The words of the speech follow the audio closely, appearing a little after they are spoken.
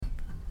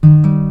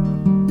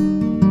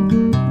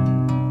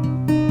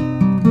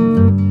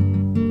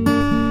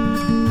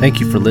Thank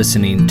you for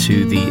listening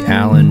to the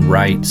Alan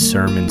Wright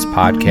Sermons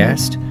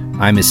podcast.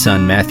 I'm his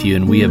son Matthew,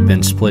 and we have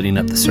been splitting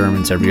up the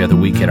sermons every other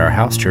week at our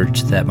house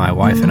church that my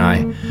wife and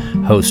I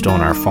host on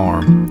our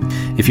farm.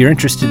 If you're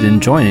interested in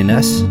joining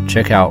us,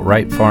 check out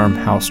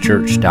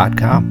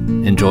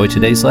wrightfarmhousechurch.com. Enjoy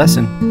today's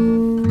lesson.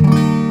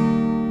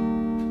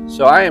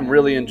 So I am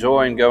really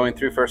enjoying going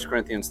through 1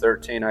 Corinthians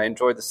 13. I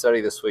enjoyed the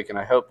study this week, and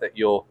I hope that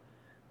you'll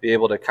be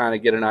able to kind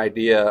of get an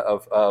idea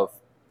of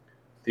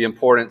the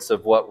importance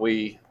of what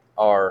we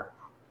are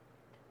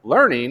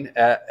learning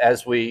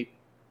as we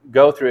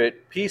go through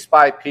it piece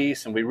by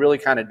piece, and we really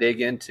kind of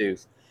dig into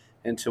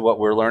what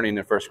we're learning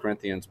in 1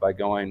 Corinthians by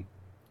going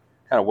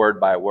kind of word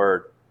by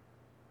word.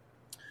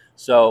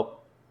 So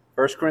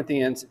 1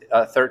 Corinthians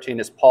 13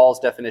 is Paul's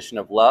definition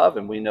of love,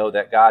 and we know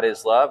that God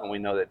is love, and we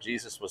know that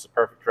Jesus was a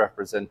perfect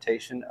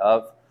representation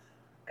of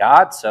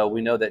God, so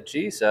we know that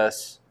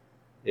Jesus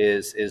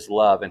is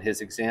love and his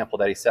example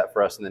that he set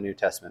for us in the New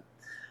Testament.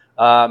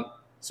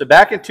 So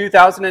back in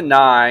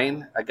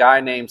 2009, a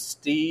guy named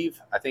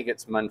Steve, I think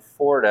it's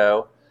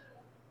Manfordo,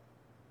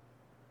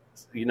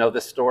 you know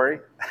this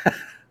story?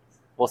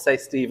 We'll say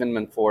Stephen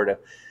Manfordo.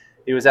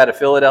 He was at a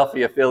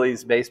Philadelphia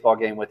Phillies baseball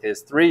game with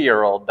his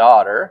 3-year-old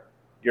daughter.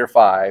 You're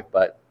 5,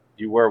 but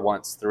you were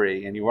once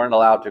 3, and you weren't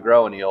allowed to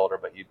grow any older,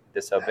 but you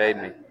disobeyed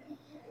me.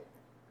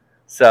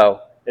 So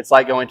it's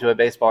like going to a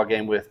baseball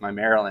game with my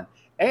Marilyn.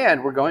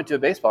 And we're going to a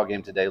baseball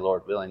game today,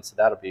 Lord willing, so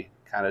that'll be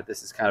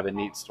this is kind of a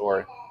neat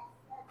story.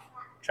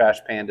 Trash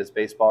Panda's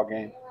baseball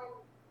game.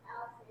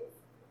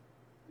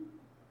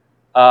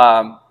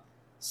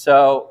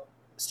 So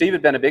Steve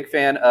had been a big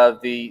fan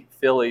of the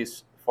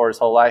Phillies for his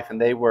whole life, and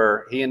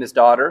he and his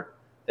daughter,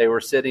 they were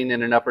sitting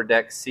in an upper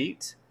deck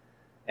seat,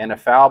 and a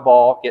foul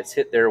ball gets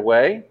hit their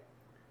way,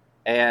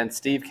 and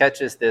Steve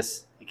catches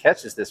this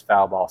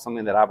foul ball,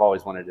 something that I've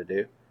always wanted to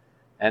do.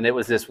 And it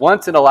was this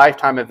once in a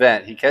lifetime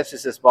event. He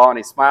catches this ball and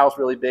he smiles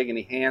really big, and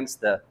he hands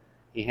the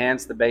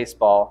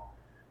baseball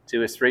to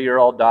his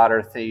 3-year-old daughter,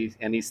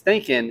 and he's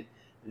thinking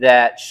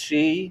that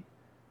she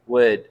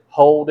would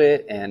hold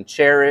it and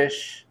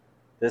cherish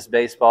this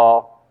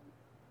baseball,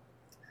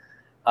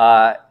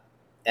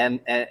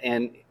 and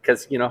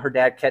because her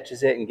dad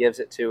catches it and gives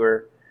it to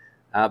her,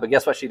 but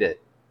guess what she did?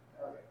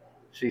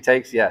 She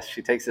takes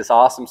this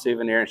awesome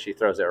souvenir and she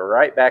throws it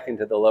right back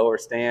into the lower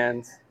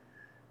stands,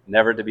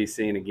 never to be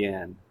seen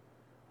again.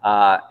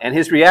 And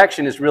his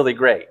reaction is really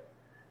great.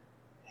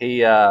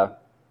 He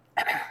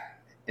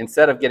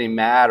instead of getting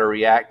mad or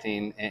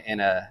reacting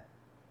in a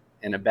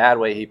bad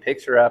way, he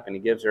picks her up and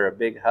he gives her a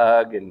big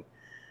hug, and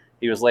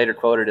he was later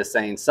quoted as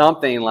saying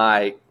something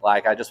like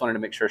I just wanted to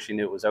make sure she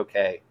knew it was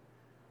okay,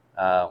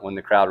 when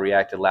the crowd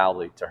reacted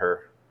loudly to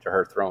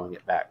her throwing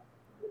it back.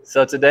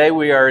 So today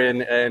we are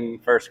in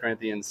 1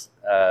 Corinthians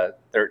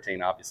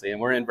 13, obviously, and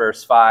we're in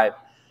verse 5,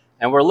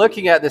 and we're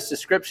looking at this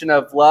description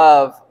of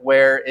love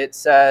where it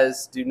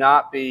says do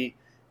not be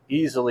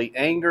easily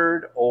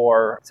angered,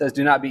 or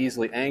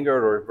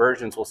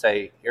versions will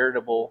say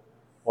irritable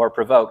or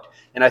provoked.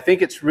 And I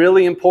think it's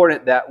really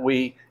important that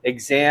we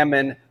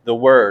examine the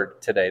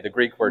word today, the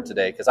Greek word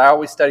today, because I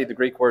always study the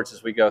Greek words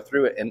as we go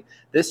through it. And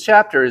this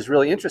chapter is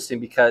really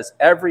interesting because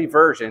every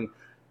version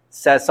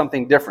says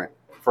something different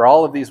for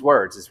all of these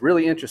words. It's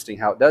really interesting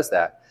how it does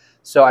that.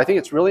 So I think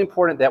it's really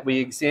important that we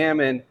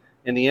examine,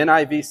 and the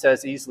NIV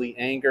says easily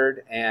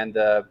angered, and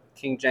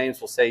King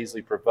James will say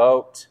easily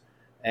provoked,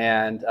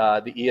 and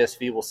the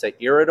ESV will say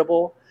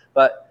irritable.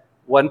 But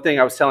one thing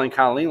I was telling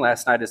Colleen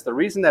last night is the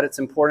reason that it's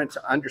important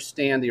to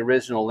understand the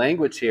original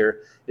language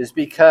here is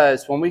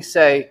because when we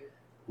say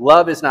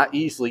love is not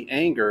easily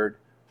angered,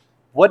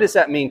 what does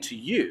that mean to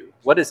you?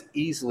 What does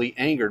easily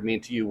angered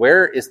mean to you?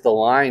 Where is the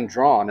line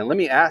drawn? And let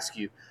me ask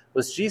you,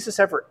 was Jesus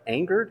ever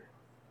angered?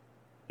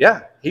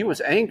 Yeah, he was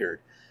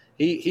angered.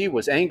 He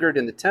was angered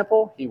in the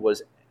temple. He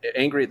was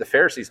angry at the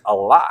Pharisees a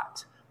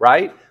lot,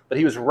 right? But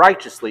he was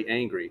righteously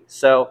angry.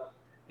 So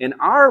in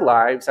our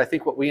lives, I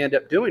think what we end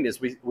up doing is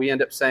we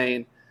end up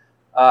saying,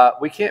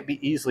 we can't be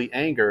easily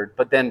angered,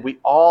 but then we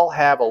all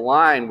have a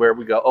line where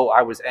we go, oh,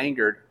 I was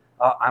angered.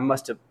 I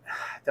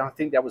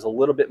think that was a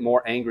little bit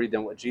more angry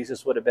than what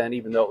Jesus would have been,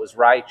 even though it was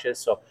righteous.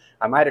 So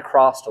I might have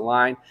crossed a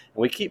line. And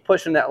we keep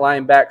pushing that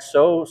line back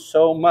so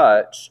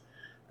much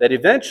that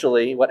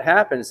eventually what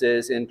happens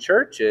is in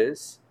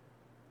churches,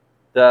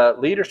 the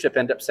leadership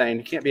end up saying,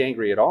 you can't be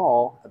angry at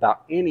all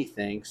about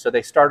anything. So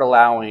they start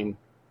allowing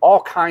all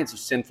kinds of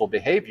sinful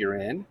behavior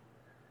in,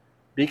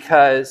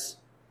 because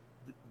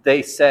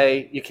they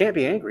say you can't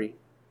be angry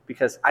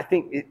because I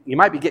think you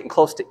might be getting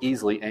close to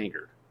easily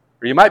angered,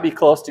 or you might be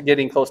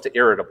getting close to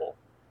irritable,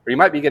 or you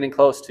might be getting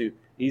close to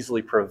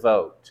easily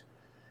provoked.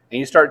 And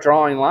you start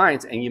drawing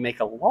lines and you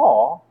make a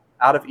law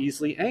out of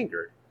easily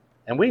angered.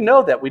 And we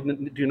know that we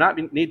do not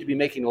need to be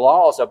making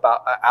laws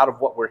out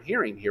of what we're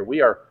hearing here. We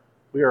are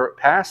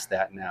past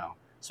that now.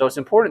 So it's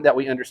important that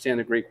we understand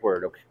the Greek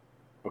word,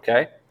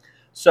 okay?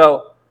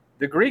 So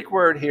the Greek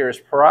word here is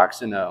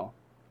paroxeno.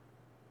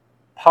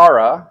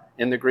 Para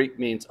in the Greek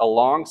means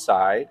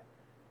alongside,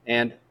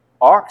 and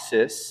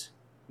oxys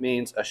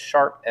means a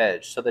sharp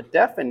edge. So the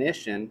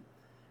definition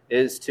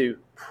is to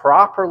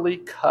properly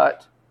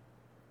cut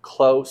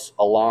close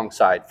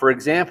alongside. For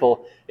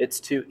example,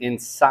 it's to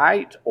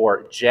incite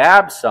or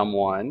jab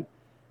someone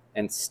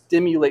and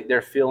stimulate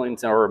their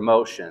feelings or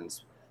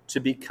emotions, to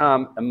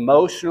become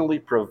emotionally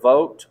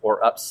provoked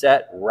or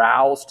upset,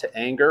 roused to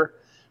anger,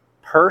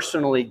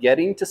 personally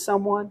getting to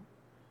someone,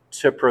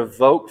 to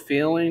provoke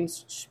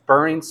feelings,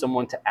 spurring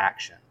someone to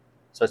action.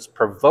 So it's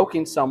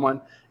provoking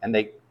someone, and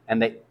they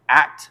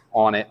act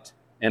on it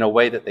in a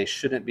way that they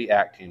shouldn't be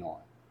acting on.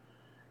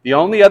 The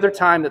only other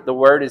time that the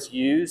word is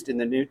used in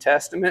the New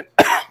Testament,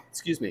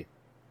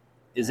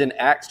 is in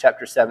Acts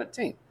chapter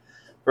 17,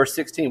 verse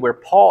 16, where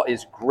Paul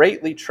is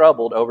greatly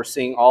troubled over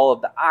seeing all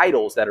of the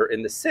idols that are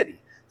in the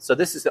city. So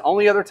this is the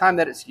only other time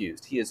that it's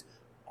used.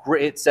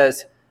 It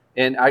says,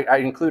 and I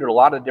included a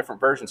lot of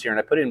different versions here, and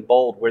I put in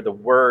bold where the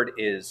word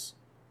is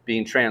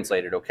being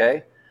translated,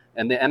 okay?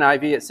 And the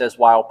NIV, it says,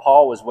 while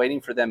Paul was waiting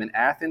for them in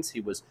Athens,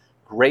 he was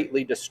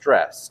greatly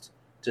distressed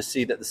to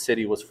see that the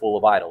city was full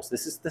of idols.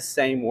 This is the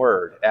same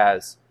word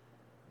as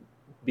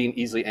being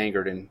easily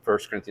angered in 1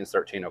 Corinthians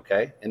 13,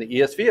 okay? In the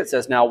ESV, it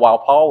says, now while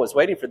Paul was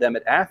waiting for them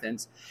at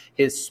Athens,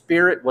 his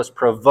spirit was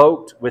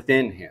provoked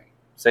within him.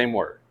 Same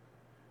word.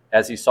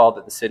 As he saw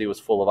that the city was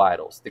full of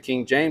idols. The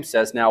King James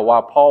says, now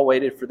while Paul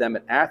waited for them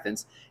at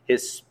Athens,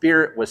 his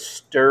spirit was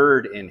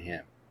stirred in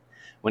him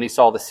when he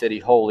saw the city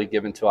wholly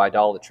given to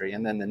idolatry.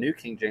 And then the New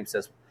King James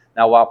says,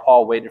 now while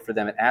Paul waited for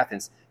them at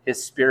Athens,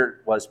 his spirit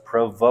was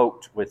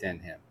provoked within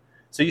him.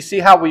 So you see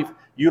how we've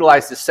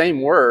utilized the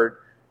same word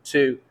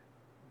to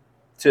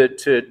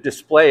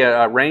display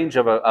a range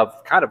of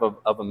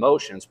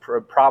emotions,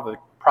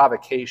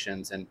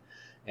 provocations,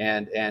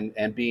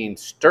 and being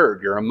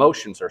stirred. Your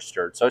emotions are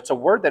stirred. So it's a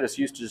word that is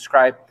used to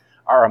describe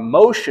our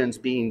emotions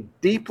being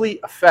deeply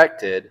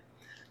affected.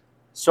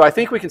 So I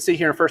think we can see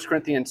here in 1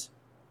 Corinthians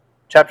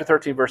chapter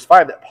 13, verse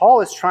 5, that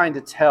Paul is trying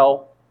to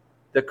tell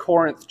the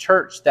Corinth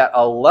church that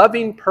a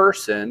loving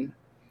person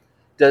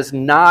does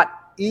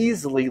not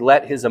easily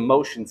let his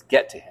emotions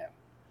get to him.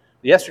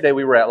 Yesterday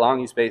we were at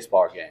Longvie's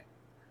baseball game,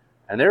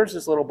 and there's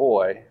this little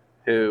boy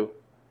who,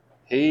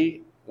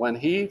 when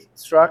he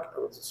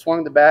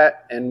swung the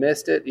bat and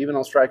missed it, even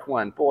on strike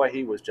one, boy,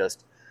 he was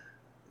just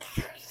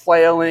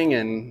flailing,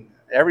 and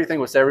everything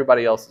was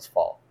everybody else's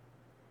fault.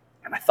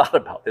 And I thought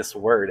about this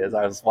word as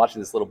I was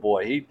watching this little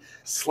boy. He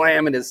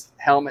slamming his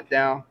helmet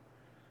down.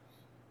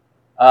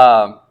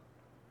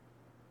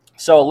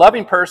 So a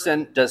loving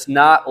person does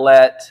not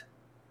let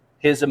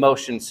his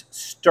emotions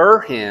stir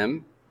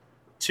him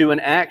to an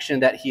action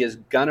that he is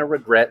going to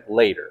regret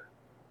later.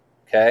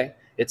 Okay?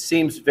 It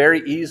seems very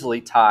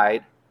easily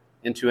tied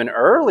into an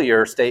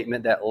earlier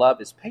statement that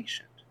love is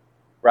patient.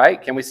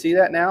 Right? Can we see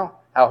that now?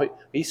 How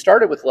he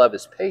started with love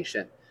is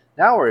patient.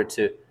 Now we're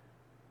to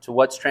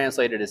what's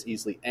translated as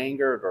easily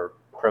angered or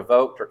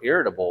provoked or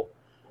irritable.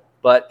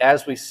 But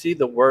as we see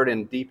the word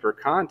in deeper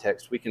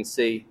context, we can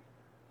see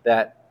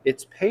that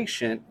it's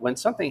patient when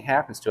something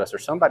happens to us or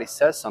somebody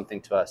says something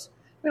to us.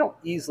 We don't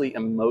easily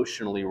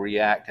emotionally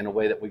react in a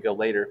way that we go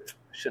later,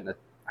 I shouldn't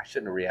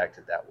have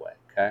reacted that way.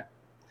 Okay?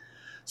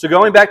 So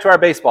going back to our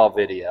baseball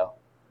video,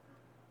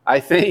 I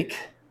think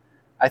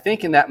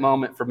in that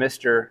moment for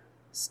Mr.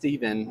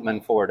 Stephen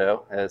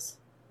Manfordo, as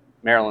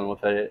Marilyn would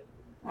put it,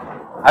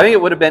 I think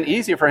it would have been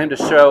easier for him to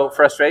show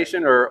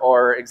frustration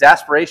or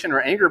exasperation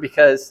or anger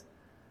because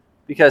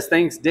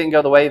things didn't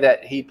go the way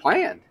that he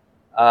planned.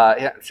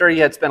 I'm sure he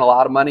had spent a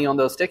lot of money on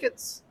those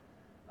tickets.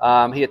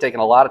 He had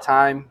taken a lot of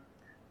time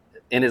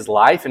in his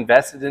life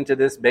invested into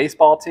this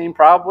baseball team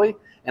probably.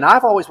 And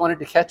I've always wanted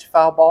to catch a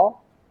foul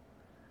ball.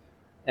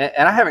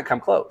 And I haven't come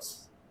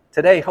close.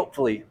 Today,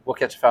 hopefully, we'll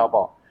catch a foul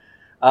ball.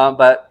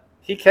 But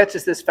he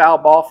catches this foul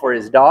ball for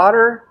his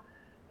daughter,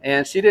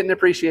 and she didn't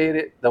appreciate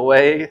it the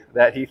way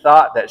that he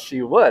thought that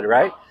she would,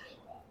 right?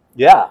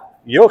 Yeah,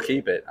 you'll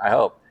keep it, I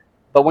hope.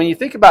 But when you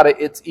think about it,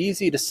 it's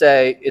easy to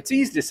say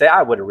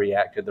I would have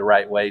reacted the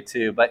right way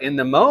too. But in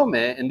the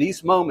moment, in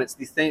these moments,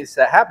 these things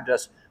that happen to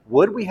us,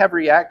 would we have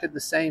reacted the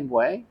same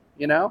way?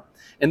 You know,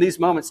 in these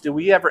moments, do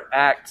we ever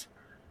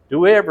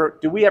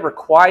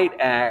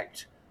quite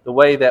act the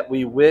way that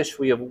we wish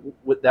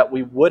that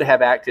we would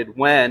have acted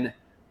when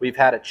we've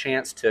had a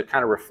chance to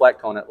kind of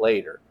reflect on it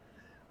later?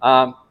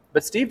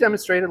 But Steve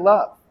demonstrated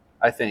love,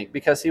 I think,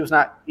 because he was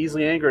not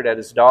easily angered at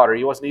his daughter.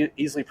 He wasn't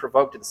easily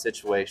provoked at the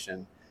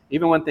situation.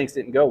 Even when things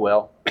didn't go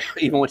well,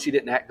 even when she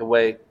didn't act the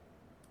way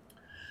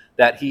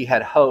that he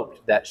had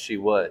hoped that she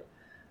would.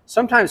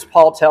 Sometimes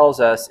Paul tells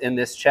us in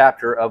this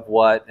chapter of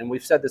what, and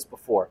we've said this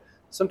before,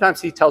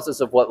 sometimes he tells us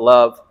of what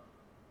love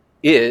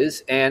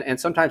is, and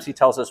sometimes he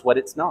tells us what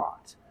it's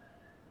not.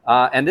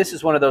 And this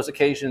is one of those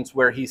occasions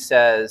where he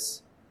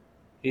says,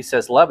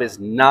 love is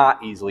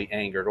not easily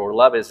angered, or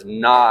love is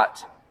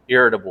not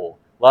irritable.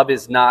 Love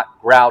is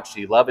not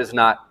grouchy. Love is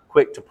not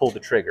quick to pull the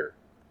trigger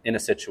in a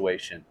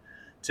situation,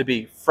 to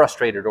be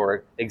frustrated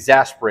or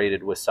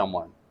exasperated with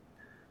someone.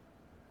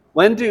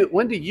 When do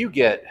you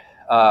get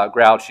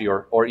grouchy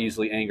or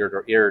easily angered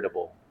or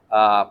irritable?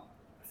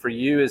 For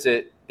you, is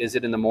it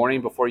in the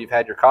morning before you've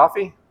had your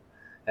coffee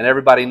and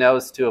everybody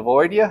knows to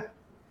avoid you?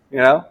 You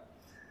know,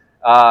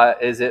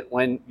 Is it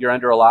when you're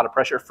under a lot of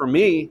pressure? For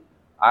me,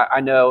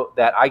 I know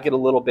that I get a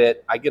little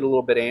bit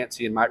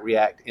antsy and might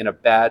react in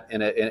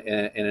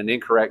an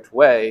incorrect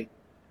way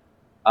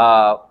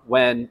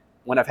when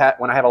I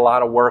have a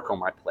lot of work on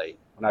my plate.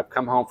 When I've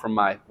come home from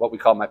what we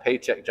call my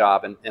paycheck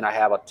job, and I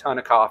have a ton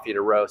of coffee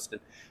to roast,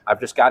 and I've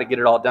just got to get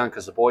it all done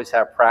because the boys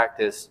have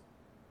practice.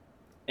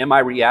 Am I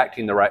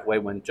reacting the right way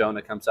when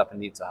Jonah comes up and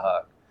needs a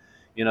hug?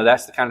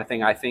 That's the kind of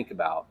thing I think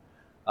about.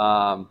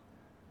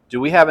 Do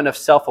we have enough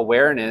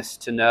self-awareness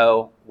to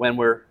know when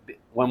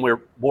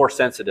we're more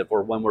sensitive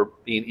or when we're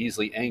being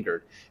easily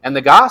angered? And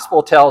the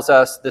gospel tells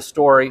us the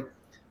story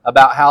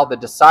about how the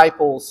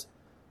disciples,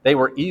 they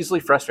were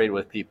easily frustrated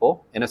with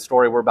people in a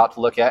story we're about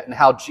to look at, and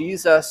how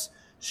Jesus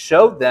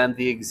showed them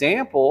the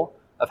example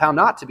of how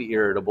not to be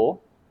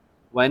irritable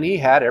when he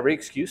had every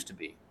excuse to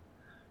be.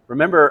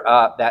 Remember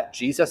that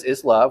Jesus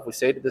is love. We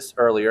stated this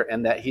earlier,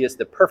 and that he is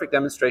the perfect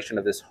demonstration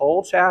of this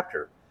whole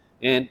chapter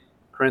in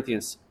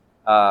Corinthians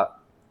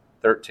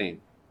 13.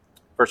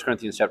 1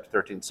 Corinthians chapter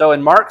 13. So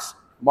in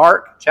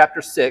Mark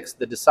chapter 6,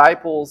 the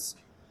disciples,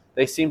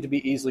 they seem to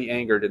be easily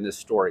angered in this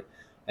story.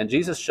 And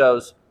Jesus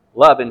shows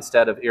love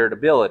instead of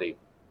irritability.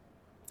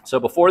 So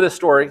before this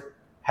story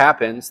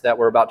happens that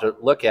we're about to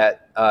look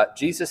at,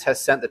 Jesus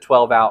has sent the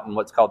 12 out in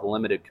what's called the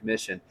limited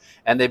commission.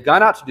 And they've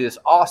gone out to do this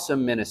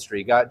awesome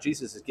ministry.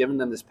 Jesus has given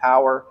them this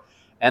power,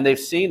 and they've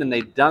seen and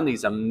they've done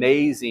these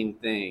amazing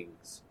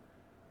things.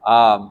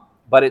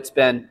 But it's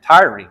been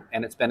tiring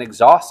and it's been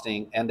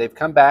exhausting, and they've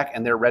come back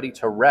and they're ready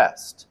to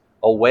rest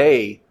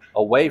away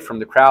from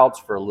the crowds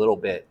for a little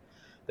bit.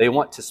 They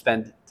want to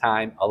spend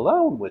time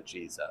alone with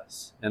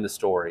Jesus in the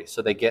story.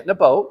 So they get in a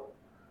boat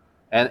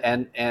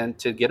and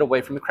to get away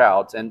from the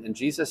crowds. And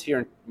Jesus here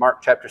in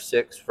Mark chapter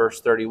 6,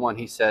 verse 31,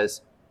 he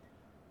says,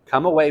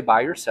 "Come away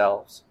by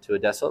yourselves to a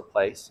desolate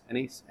place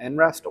and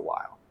rest a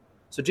while."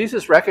 So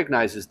Jesus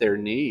recognizes their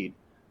need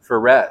for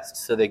rest.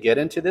 So they get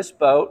into this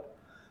boat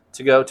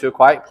to go to a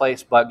quiet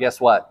place, but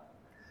guess what?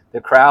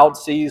 The crowd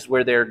sees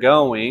where they're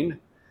going,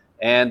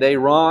 and they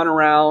run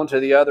around to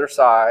the other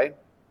side.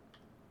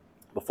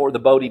 Before the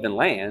boat even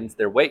lands,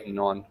 they're waiting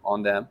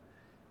on them.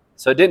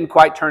 So it didn't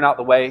quite turn out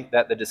the way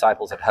that the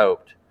disciples had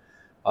hoped,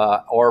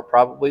 or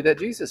probably that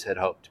Jesus had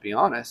hoped, to be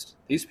honest.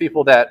 These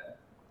people that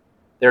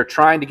they're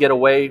trying to get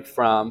away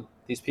from,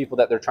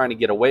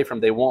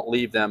 they won't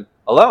leave them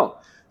alone.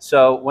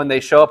 So when they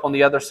show up on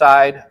the other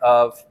side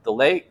of the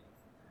lake,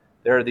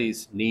 there are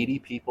these needy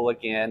people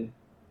again,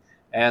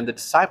 and the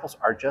disciples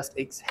are just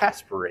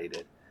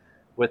exasperated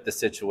with the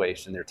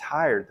situation. They're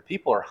tired. The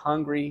people are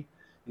hungry.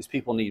 These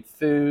people need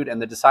food,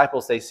 and the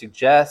disciples, they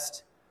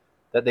suggest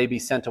that they be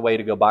sent away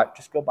to go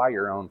buy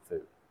your own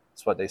food.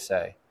 That's what they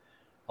say.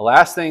 The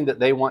last thing that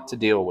they want to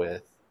deal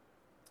with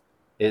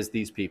is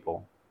these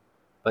people.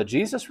 But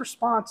Jesus'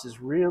 response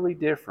is really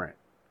different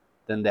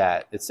than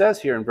that. It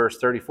says here in verse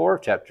 34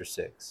 of chapter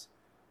 6,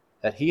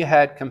 that he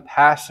had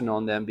compassion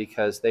on them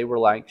because they were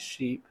like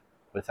sheep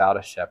without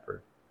a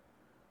shepherd.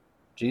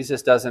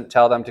 Jesus doesn't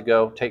tell them to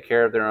go take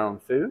care of their own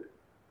food.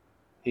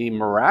 He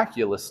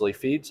miraculously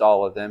feeds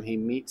all of them. He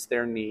meets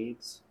their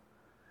needs.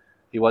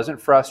 He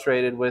wasn't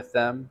frustrated with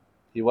them.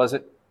 He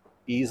wasn't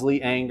easily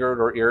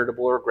angered or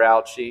irritable or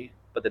grouchy,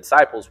 but the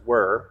disciples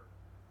were.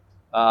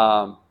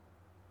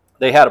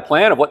 They had a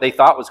plan of what they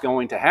thought was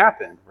going to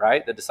happen,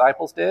 right? The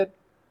disciples did,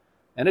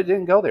 and it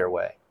didn't go their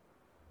way.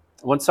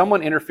 When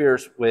someone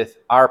interferes with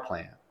our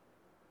plan,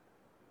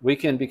 we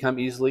can become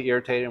easily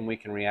irritated and we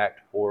can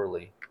react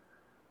poorly.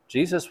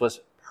 Jesus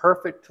was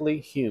perfectly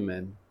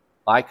human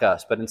like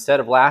us, but instead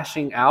of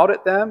lashing out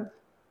at them,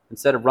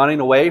 instead of running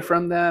away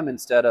from them,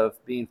 instead of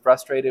being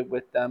frustrated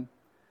with them,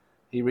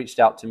 he reached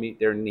out to meet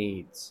their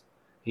needs.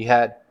 He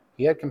had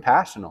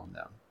compassion on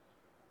them.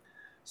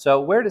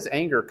 So where does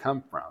anger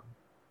come from?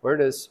 Where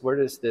does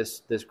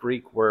this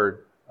Greek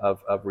word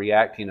of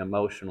reacting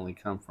emotionally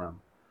come from?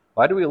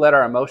 Why do we let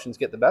our emotions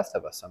get the best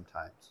of us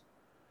sometimes?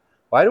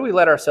 Why do we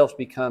let ourselves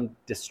become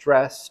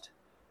distressed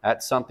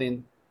at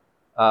something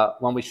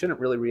when we shouldn't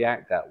really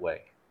react that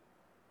way?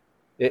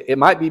 It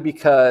might be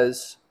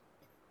because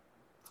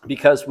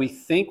we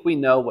think we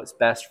know what's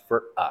best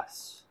for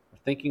us. We're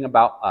thinking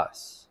about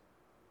us.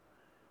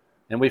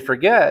 And we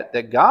forget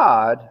that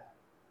God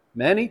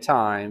many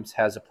times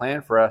has a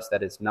plan for us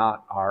that is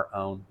not our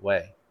own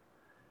way.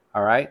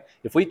 All right?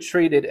 If we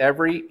treated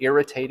every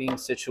irritating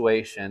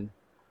situation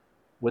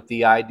with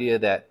the idea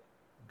that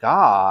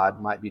God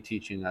might be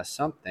teaching us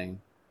something,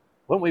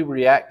 wouldn't we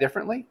react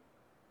differently?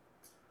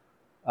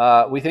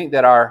 We think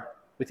that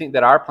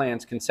our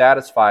plans can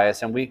satisfy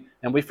us, and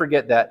we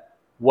forget that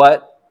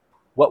what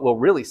will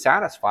really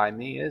satisfy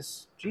me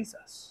is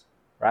Jesus,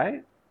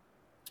 right?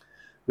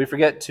 We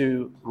forget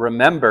to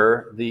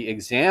remember the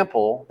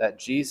example that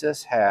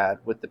Jesus had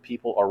with the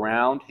people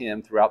around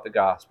him throughout the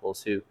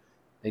Gospels who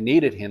they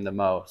needed him the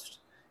most,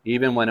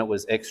 even when it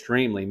was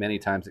many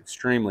times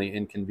extremely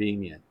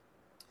inconvenient.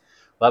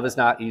 Love is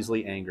not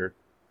easily angered.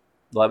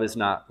 Love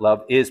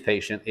is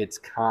patient. It's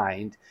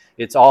kind.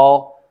 It's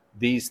all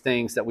these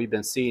things that we've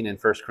been seeing in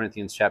 1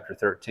 Corinthians chapter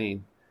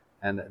 13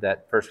 and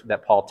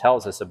that Paul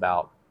tells us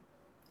about.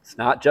 It's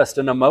not just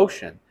an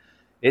emotion.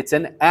 It's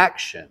an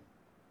action.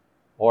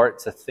 Or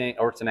it's a thing,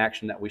 or it's an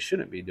action that we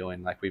shouldn't be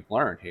doing, like we've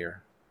learned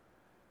here.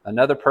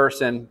 Another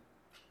person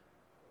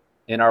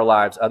in our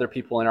lives, other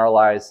people in our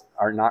lives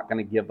are not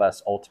going to give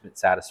us ultimate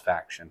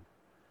satisfaction.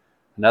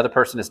 Another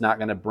person is not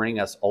going to bring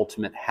us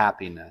ultimate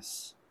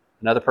happiness.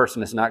 Another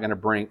person is not going to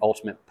bring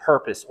ultimate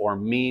purpose or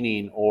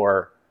meaning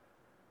or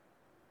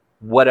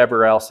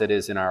whatever else it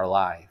is in our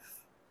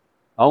life.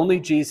 Only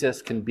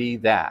Jesus can be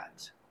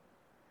that.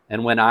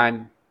 And when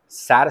I'm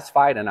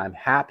satisfied and I'm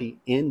happy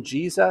in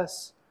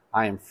Jesus,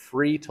 I am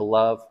free to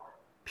love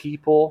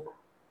people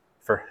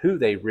for who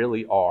they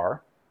really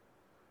are.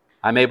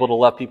 I'm able to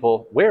love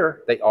people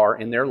where they are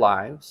in their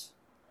lives.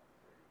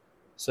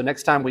 So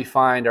next time we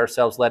find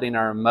ourselves letting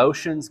our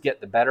emotions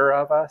get the better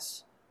of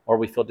us, or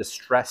we feel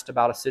distressed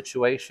about a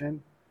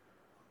situation,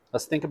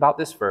 let's think about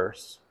this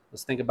verse.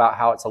 Let's think about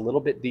how it's a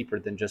little bit deeper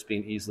than just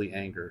being easily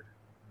angered.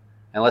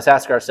 And let's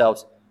ask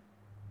ourselves,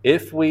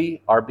 if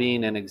we are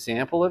being an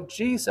example of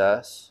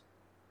Jesus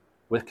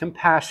with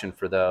compassion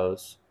for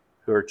those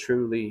who are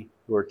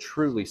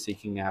truly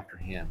seeking after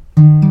him.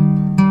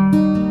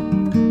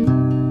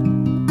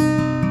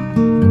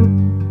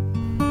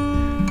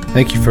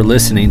 Thank you for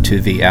listening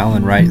to the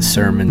Alan Wright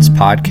Sermons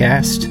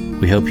podcast.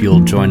 We hope you'll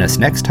join us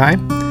next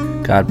time.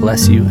 God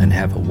bless you and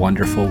have a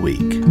wonderful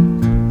week.